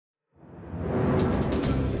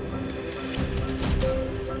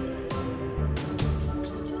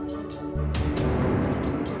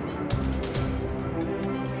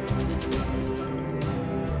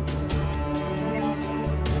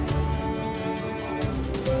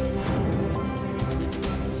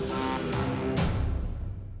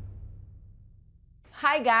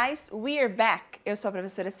Hi guys, we're back. Eu sou a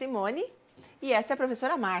professora Simone e essa é a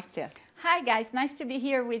professora Márcia. Hi guys, nice to be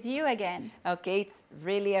here with you again. Okay, it's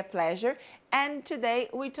really a pleasure. And today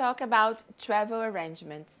we talk about travel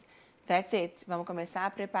arrangements. That's it. Vamos começar a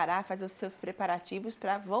preparar, fazer os seus preparativos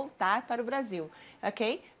para voltar para o Brasil.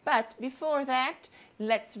 Okay? But before that,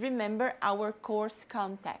 let's remember our course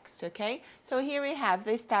context. Okay? So here we have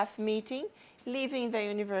the staff meeting, leaving the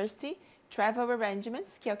university, travel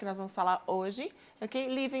arrangements, que é o que nós vamos falar hoje. Okay?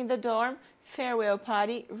 Leaving the dorm, farewell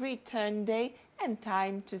party, return day, and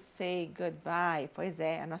time to say goodbye. Pois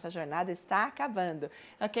é, a nossa jornada está acabando.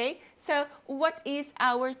 Ok? So, what is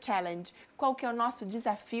our challenge? Qual que é o nosso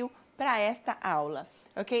desafio para esta aula?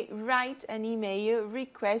 Ok? Write an email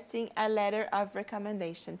requesting a letter of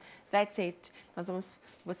recommendation. That's it.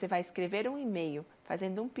 Você vai escrever um e-mail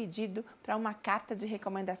fazendo um pedido para uma carta de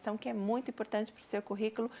recomendação que é muito importante para o seu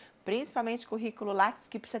currículo, principalmente currículo Lattes,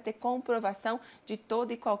 que precisa ter comprovação de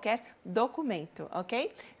todo e qualquer documento,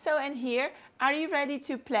 ok? So, and here, are you ready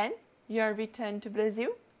to plan your return to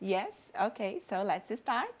Brazil? Yes? Okay, so let's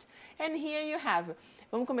start. And here you have,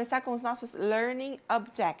 vamos começar com os nossos learning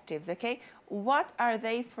objectives, ok? What are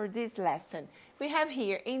they for this lesson? We have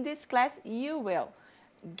here, in this class, you will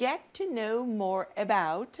get to know more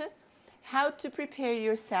about how to prepare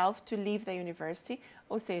yourself to leave the university,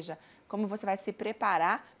 ou seja, como você vai se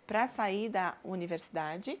preparar para sair da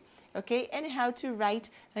universidade, ok? And how to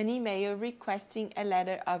write an email requesting a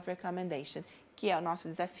letter of recommendation, que é o nosso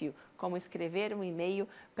desafio, como escrever um e-mail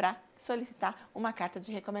para solicitar uma carta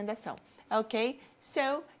de recomendação, ok?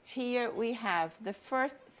 So, here we have, the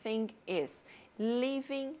first thing is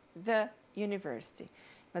leaving the university.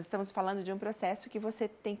 Nós estamos falando de um processo que você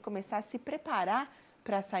tem que começar a se preparar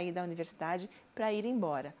para sair da universidade, para ir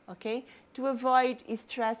embora, ok? To avoid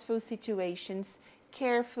stressful situations,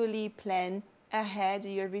 carefully plan ahead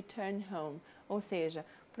your return home. Ou seja,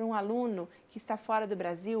 para um aluno que está fora do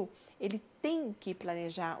Brasil, ele tem que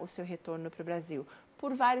planejar o seu retorno para o Brasil,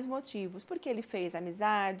 por vários motivos, porque ele fez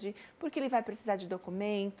amizade, porque ele vai precisar de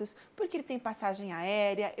documentos, porque ele tem passagem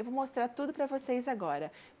aérea. Eu vou mostrar tudo para vocês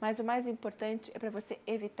agora, mas o mais importante é para você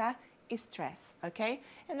evitar stress, okay?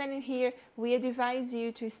 And then in here, we advise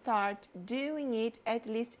you to start doing it at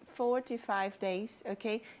least 45 days,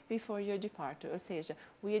 okay? Before your departure, ou seja,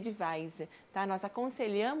 we advise, tá? Nós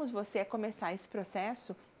aconselhamos você a começar esse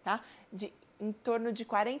processo, tá? Em torno de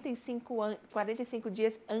 45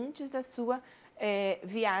 dias antes da sua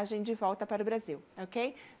viagem de volta para o Brasil,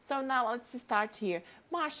 okay? So now let's start here.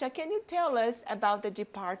 Márcia, can you tell us about the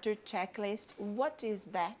departure checklist? What is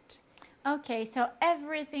that? Okay, so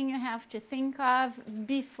everything you have to think of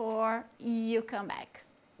before you come back.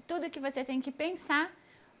 Tudo que você tem que pensar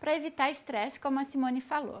para evitar estresse, como a Simone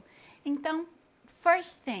falou. Então,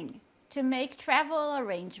 first thing, to make travel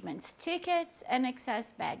arrangements, tickets and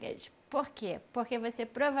excess baggage. Por quê? Porque você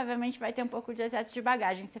provavelmente vai ter um pouco de excesso de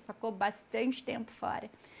bagagem, você ficou bastante tempo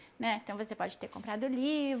fora, né? Então, você pode ter comprado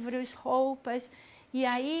livros, roupas, e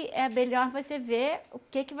aí é melhor você ver o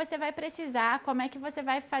que você vai precisar, como é que você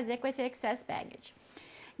vai fazer com esse excess baggage.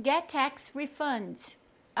 Get tax refunds.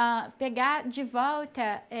 Pegar de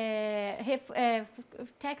volta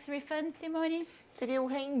tax refund, Simone? Seria o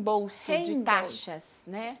reembolso de taxas,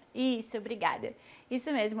 né? Isso, obrigada.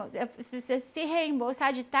 Isso mesmo. Você se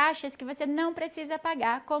reembolsar de taxas que você não precisa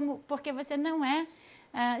pagar, porque você não é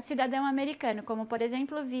cidadão americano, como por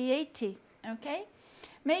exemplo VAT, ok?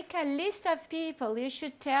 Make a list of people you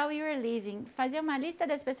should tell you're leaving. Fazer uma lista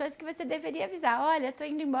das pessoas que você deveria avisar. Olha, estou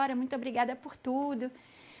indo embora, muito obrigada por tudo.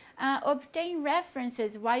 Obtain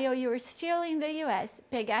references while you're still in the US.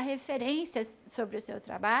 Pegar referências sobre o seu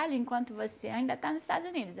trabalho enquanto você ainda está nos Estados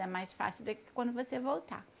Unidos. É mais fácil do que quando você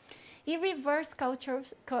voltar. E reverse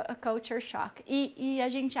culture shock. E a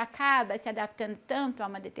gente acaba se adaptando tanto a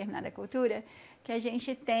uma determinada cultura que a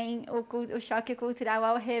gente tem o choque cultural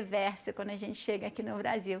ao reverso quando a gente chega aqui no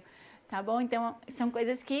Brasil, tá bom? Então, são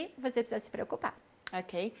coisas que você precisa se preocupar.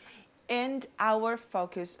 Ok. And our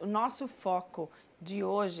focus, o nosso foco de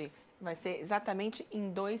hoje vai ser exatamente em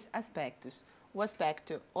dois aspectos. O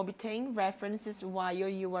aspecto obtain references while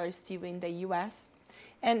you are still in the US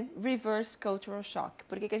and reverse cultural shock.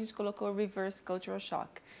 Por que a gente colocou reverse cultural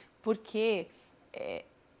shock? Porque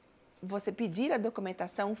você pedir a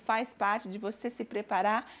documentação faz parte de você se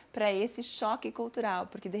preparar para esse choque cultural,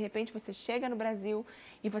 porque de repente você chega no Brasil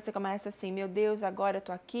e você começa assim, meu Deus, agora eu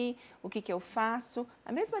estou aqui, o que eu faço?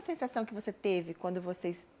 A mesma sensação que você teve quando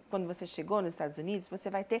você chegou nos Estados Unidos, você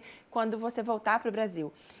vai ter quando você voltar para o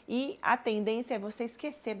Brasil. E a tendência é você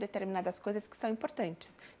esquecer determinadas coisas que são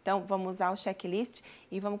importantes. Então, vamos usar o checklist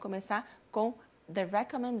e vamos começar com the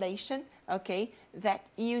recommendation, okay, that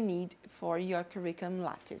you need for your curriculum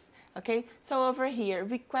lattice, okay? So over here,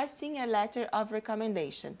 requesting a letter of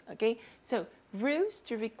recommendation, okay? So rules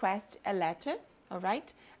to request a letter, all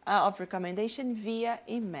right, of recommendation via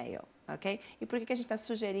email, ok? E por que a gente está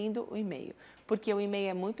sugerindo o e-mail? Porque o e-mail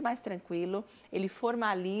é muito mais tranquilo, ele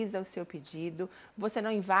formaliza o seu pedido, você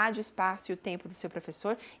não invade o espaço e o tempo do seu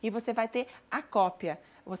professor e você vai ter a cópia,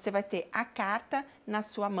 você vai ter a carta na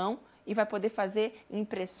sua mão e vai poder fazer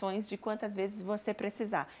impressões de quantas vezes você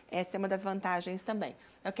precisar. Essa é uma das vantagens também,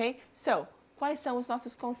 ok? So, quais são os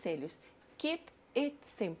nossos conselhos? Keep it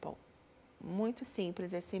simple. Muito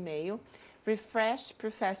simples esse e-mail. Refresh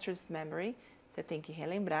professor's memory. Você tem que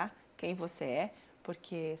relembrar quem você é,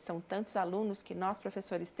 porque são tantos alunos que nós,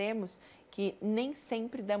 professores, temos que nem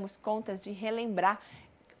sempre damos contas de relembrar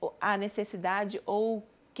a necessidade ou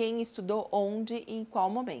quem estudou onde e em qual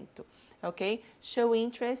momento. Ok? Show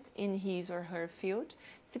interest in his or her field.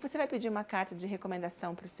 Se você vai pedir uma carta de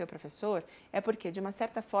recomendação para o seu professor, é porque, de uma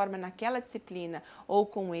certa forma, naquela disciplina, ou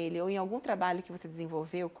com ele, ou em algum trabalho que você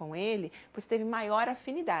desenvolveu com ele, você teve maior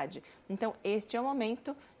afinidade. Então, este é o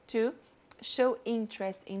momento to show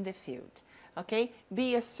interest in the field. Ok?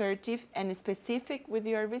 Be assertive and specific with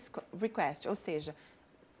your request. Ou seja,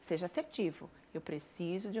 seja assertivo. Eu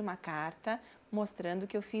preciso de uma carta mostrando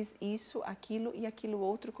que eu fiz isso, aquilo e aquilo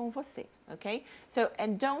outro com você, ok? So,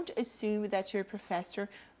 and don't assume that your professor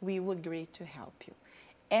will agree to help you.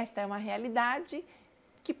 Esta é uma realidade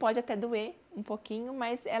que pode até doer um pouquinho,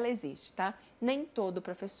 mas ela existe, tá? Nem todo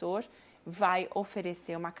professor vai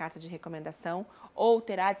oferecer uma carta de recomendação ou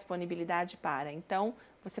terá disponibilidade para. Então,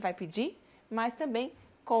 você vai pedir, mas também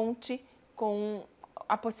conte com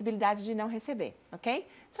a possibilidade de não receber, ok?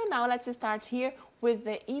 So now let's start here with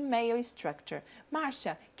the email structure.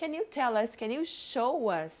 Márcia, can you show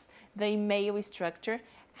us the email structure?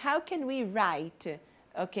 How can we write,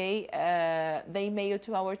 okay, the email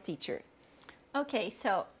to our teacher? Okay,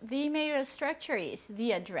 so the email structure is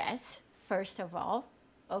the address, first of all.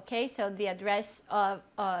 Okay, so the address of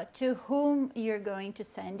to whom you're going to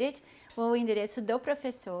send it, o endereço do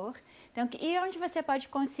professor. Então, e onde você pode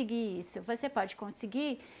conseguir isso? Você pode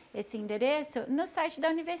conseguir esse endereço no site da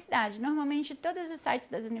universidade. Normalmente, todos os sites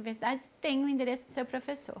das universidades têm o endereço do seu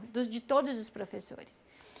professor, de todos os professores.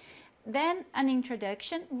 Then, an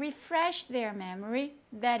introduction, refresh their memory,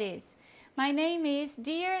 that is, my name is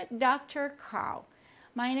Dear Dr. Carl.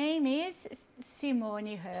 My name is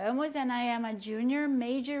Simone Ramos and I am a junior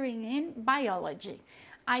majoring in biology.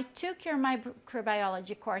 I took your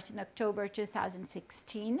microbiology course in October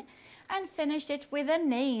 2016 and finished it with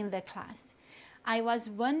an A in the class. I was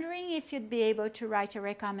wondering if you'd be able to write a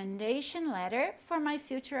recommendation letter for my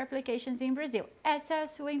future applications in Brazil. Essa é a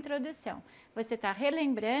sua introdução. Você está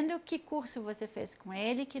relembrando que curso você fez com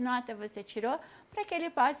ele, que nota você tirou, para que ele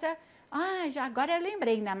possa... já agora eu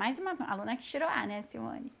lembrei, ainda mais uma aluna que tirou A, né,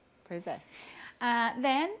 Simone? Pois é.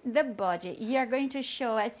 Then the body. You're going to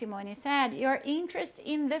show, as Simone said, your interest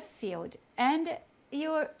in the field and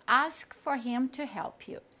you ask for him to help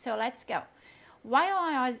you. So let's go. While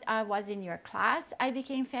I was in your class, I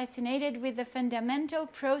became fascinated with the fundamental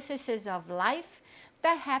processes of life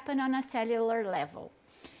that happen on a cellular level.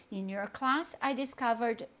 In your class, I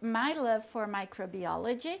discovered my love for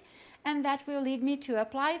microbiology and that will lead me to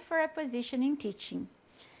apply for a position in teaching.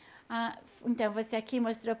 Então, você aqui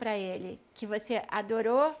mostrou para ele que você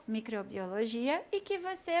adorou microbiologia e que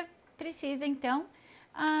você precisa, então,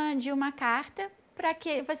 de uma carta para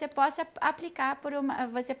que você possa aplicar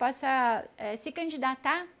você possa se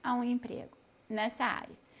candidatar a um emprego nessa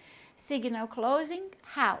área. Signal closing,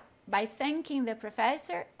 how? By thanking the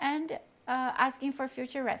professor and asking for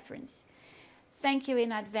future reference. Thank you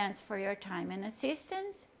in advance for your time and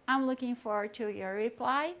assistance. I'm looking forward to your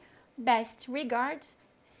reply. Best regards,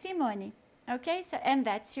 Simone. Okay, so and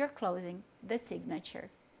that's your closing, the signature.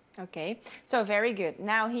 Ok, so very good.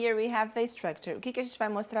 Now here we have the structure. O que a gente vai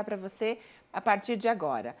mostrar para você a partir de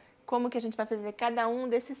agora? Como que a gente vai fazer cada um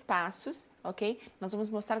desses passos, ok? Nós vamos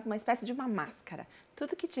mostrar uma espécie de uma máscara.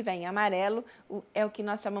 Tudo que tiver em amarelo é o que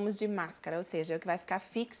nós chamamos de máscara, ou seja, é o que vai ficar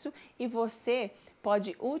fixo e você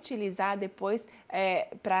pode utilizar depois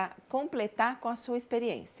para completar com a sua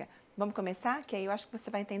experiência. Vamos começar? Que aí eu acho que você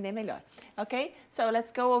vai entender melhor, ok? So, let's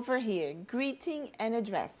go over here. Greeting and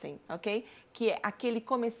addressing, ok? Que é aquele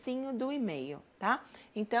comecinho do e-mail, tá?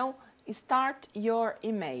 Então, start your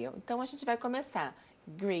email. Então, a gente vai começar.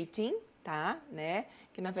 Greeting, tá? Né?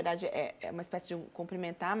 Que, na verdade, é uma espécie de um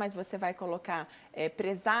cumprimentar, mas você vai colocar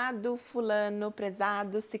prezado fulano,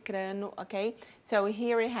 prezado cicrano, ok? So,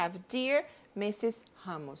 here we have Dear Mrs.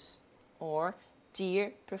 Ramos or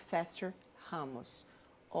Dear Professor Ramos.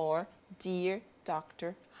 Or Dear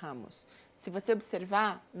Dr. Ramos. Se você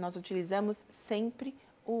observar, nós utilizamos sempre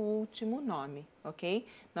o último nome, ok?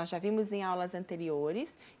 Nós já vimos em aulas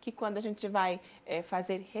anteriores que quando a gente vai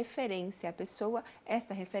fazer referência à pessoa,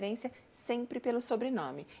 essa referência sempre pelo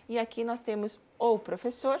sobrenome. E aqui nós temos ou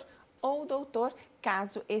professor ou doutor,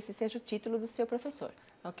 caso esse seja o título do seu professor,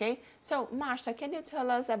 ok? So, Márcia, can you tell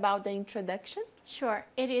us about the introduction? Sure,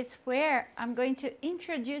 it is where I'm going to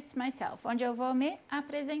introduce myself, onde eu vou me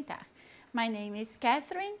apresentar. My name is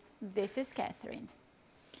Katherine, this is Katherine.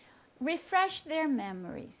 Refresh their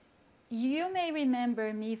memories. You may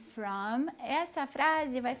remember me from. Essa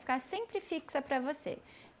frase vai ficar sempre fixa para você.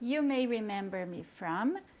 You may remember me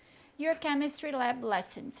from your chemistry lab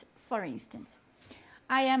lessons, for instance.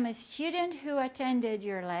 I am a student who attended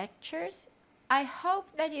your lectures. I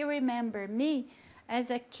hope that you remember me as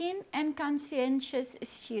a keen and conscientious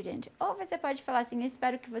student. Ou você pode falar assim,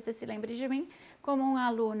 espero que você se lembre de mim como um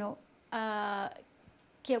aluno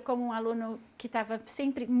que estava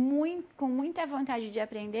sempre com muita vontade de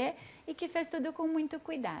aprender e que fez tudo com muito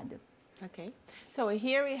cuidado. Okay, so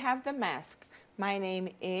here we have the mask. My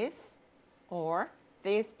name is, or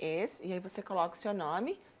this is, e aí você coloca o seu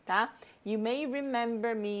nome, tá? You may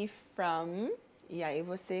remember me from, e aí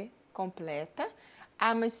você completa.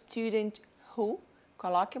 I'm a student who,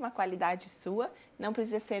 coloque uma qualidade sua, não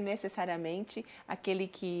precisa ser necessariamente aquele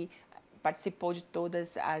que participou de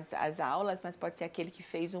todas as aulas, mas pode ser aquele que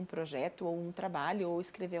fez um projeto ou um trabalho ou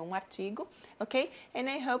escreveu um artigo, ok? And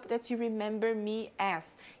I hope that you remember me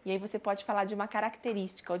as. E aí você pode falar de uma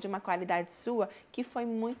característica ou de uma qualidade sua que foi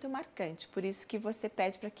muito marcante, por isso que você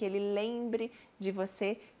pede para que ele lembre de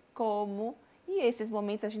você como... E esses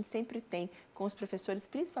momentos a gente sempre tem com os professores,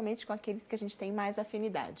 principalmente com aqueles que a gente tem mais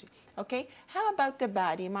afinidade, ok? How about the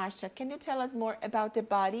body, Márcia? Can you tell us more about the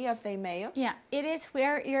body of the email? Yeah, it is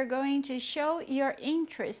where you're going to show your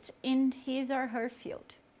interest in his or her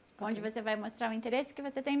field. Okay. Onde você vai mostrar o interesse que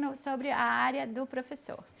você tem sobre a área do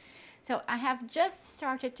professor. So, I have just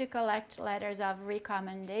started to collect letters of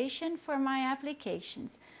recommendation for my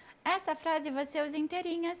applications. Essa frase você usa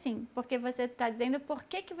inteirinha assim, porque você está dizendo por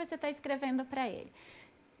que você está escrevendo para ele.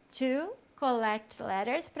 To collect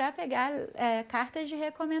letters, para pegar cartas de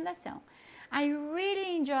recomendação. I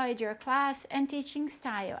really enjoyed your class and teaching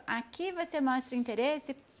style. Aqui você mostra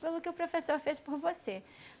interesse pelo que o professor fez por você.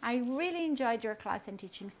 I really enjoyed your class and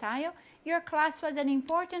teaching style. Your class was an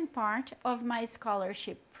important part of my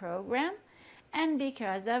scholarship program. And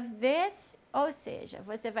because of this, ou seja,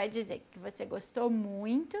 você vai dizer que você gostou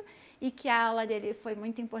muito e que a aula dele foi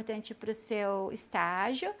muito importante para o seu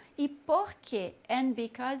estágio e por quê? And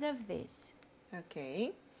because of this.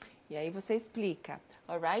 Ok. E aí você explica,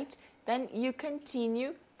 alright? Then you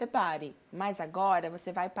continue the body. Mas agora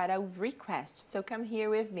você vai para o request. So come here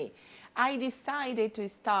with me. I decided to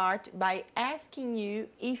start by asking you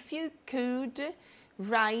if you could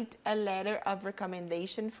write a letter of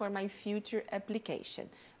recommendation for my future application,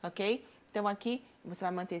 ok? Então aqui você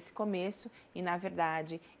vai manter esse começo e na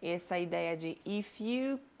verdade essa ideia de if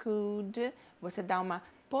you could, você dá uma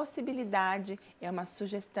possibilidade, é uma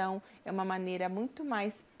sugestão, é uma maneira muito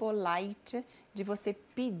mais polite de você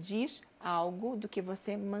pedir algo do que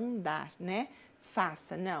você mandar, né?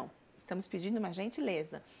 Faça, não. Estamos pedindo uma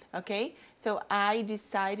gentileza, ok? So I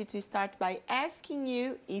decided to start by asking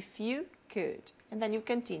you if you could. And then you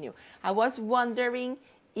continue. I was wondering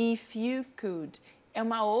if you could. É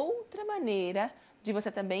uma outra maneira de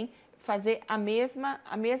você também fazer a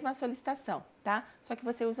mesma solicitação, tá? Só que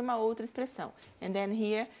você usa uma outra expressão. And then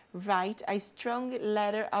here, write a strong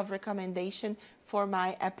letter of recommendation for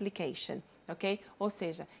my application. Ok? Ou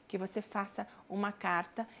seja, que você faça uma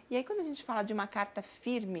carta. E aí, quando a gente fala de uma carta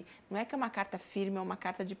firme, não é que é uma carta firme ou uma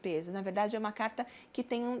carta de peso. Na verdade, é uma carta que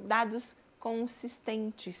tem dados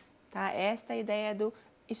consistentes. Tá? Esta é a ideia do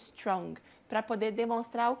strong, para poder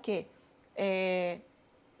demonstrar o quê?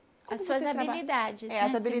 As suas habilidades, né,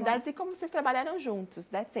 as habilidades Simone? E como vocês trabalharam juntos,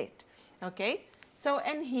 that's it, ok? So,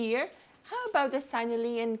 and here, how about the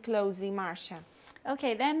signing and closing, Márcia?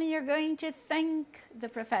 Okay, then you're going to thank the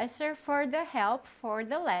professor for the help for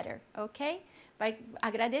the letter, ok? Vai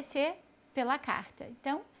agradecer pela carta.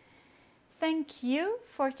 Então, thank you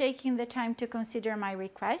for taking the time to consider my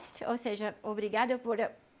request, ou seja, obrigada por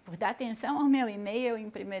dar atenção ao meu e-mail em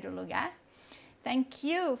primeiro lugar. Thank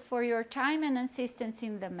you for your time and assistance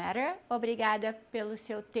in the matter. Obrigada pelo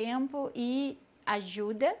seu tempo e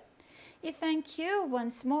ajuda. E thank you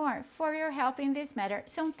once more for your help in this matter.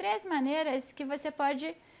 São 3 maneiras que você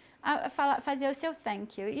pode fazer o seu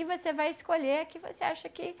thank you. E você vai escolher a que você acha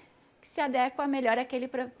que se adequa melhor àquele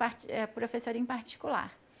professor em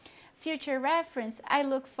particular. Future reference, I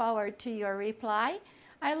look forward to your reply.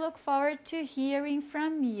 I look forward to hearing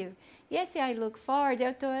from you. E esse I look forward,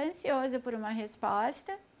 eu estou ansioso por uma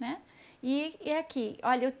resposta, né? E aqui,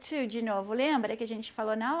 olha o to de novo. Lembra que a gente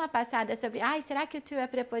falou na aula passada sobre, será que o to é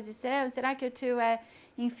preposição? Será que o to é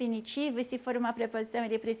infinitivo? E se for uma preposição,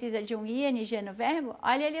 ele precisa de um ing no verbo?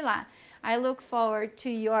 Olha ele lá. I look forward to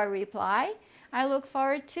your reply. I look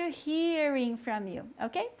forward to hearing from you.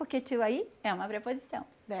 Ok? Porque to aí é uma preposição.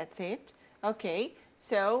 That's it. Okay.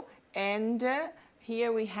 So, and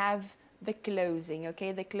here we have the closing.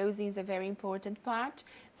 Okay? The closing is a very important part.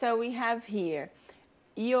 So, we have here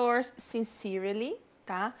yours sincerely,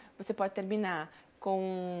 tá? Você pode terminar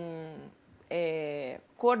com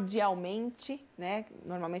cordialmente, né?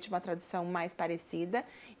 Normalmente uma tradução mais parecida.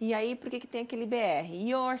 E aí, por que tem aquele BR?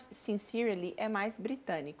 Yours sincerely é mais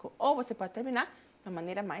britânico. Ou você pode terminar de uma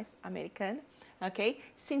maneira mais americana, ok?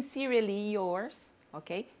 Sincerely yours,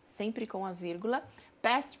 ok? Sempre com a vírgula.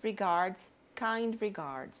 Best regards, kind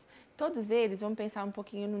regards. Todos eles, vamos pensar um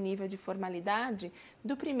pouquinho no nível de formalidade,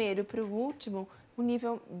 do primeiro para o último, um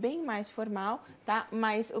nível bem mais formal, tá?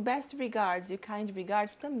 Mas o best regards e o kind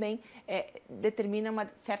regards também determina uma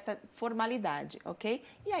certa formalidade, ok?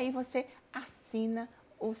 E aí você assina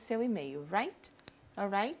o seu e-mail, right?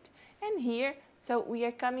 Alright? And here, so we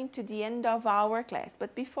are coming to the end of our class.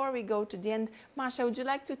 But before we go to the end, Márcia, would you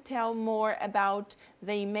like to tell more about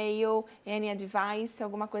the email, any advice,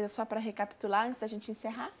 alguma coisa só para recapitular antes da gente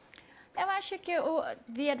encerrar? Eu acho que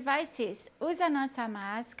the advice is, usa a nossa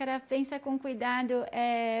máscara, pensa com cuidado,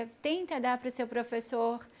 tenta dar para o seu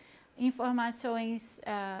professor informações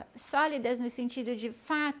sólidas no sentido de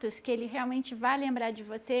fatos que ele realmente vai lembrar de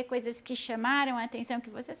você, coisas que chamaram a atenção que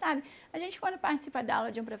você sabe. A gente, quando participa da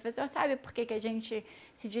aula de um professor, sabe por que a gente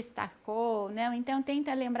se destacou, né? Então,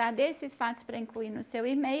 tenta lembrar desses fatos para incluir no seu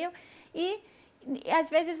e-mail e às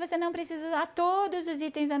vezes você não precisa usar todos os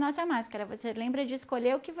itens da nossa máscara. Você lembra de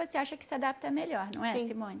escolher o que você acha que se adapta melhor, não é, sim,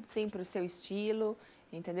 Simone? Sim, para o seu estilo,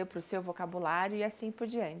 entendeu? Para o seu vocabulário e assim por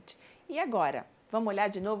diante. E agora, vamos olhar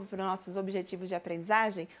de novo para os nossos objetivos de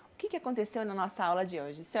aprendizagem? O que aconteceu na nossa aula de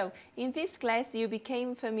hoje? So, in this class you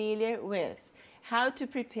became familiar with how to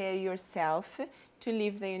prepare yourself to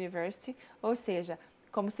leave the university, ou seja,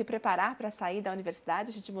 como se preparar para sair da universidade.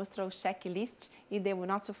 A gente mostrou o checklist e deu o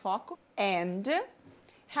nosso foco. And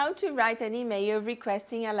how to write an email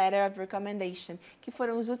requesting a letter of recommendation, que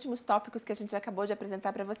foram os últimos tópicos que a gente acabou de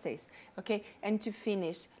apresentar para vocês, ok? And to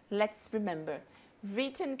finish, let's remember,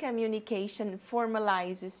 written communication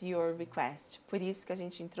formalizes your request. Por isso que a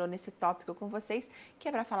gente entrou nesse tópico com vocês, que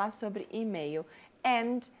é para falar sobre e-mail.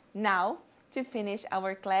 And now, to finish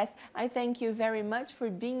our class, I thank you very much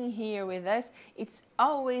for being here with us. It's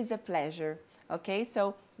always a pleasure. Okay,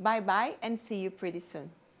 so bye-bye and see you pretty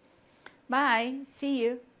soon. Bye, see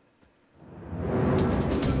you.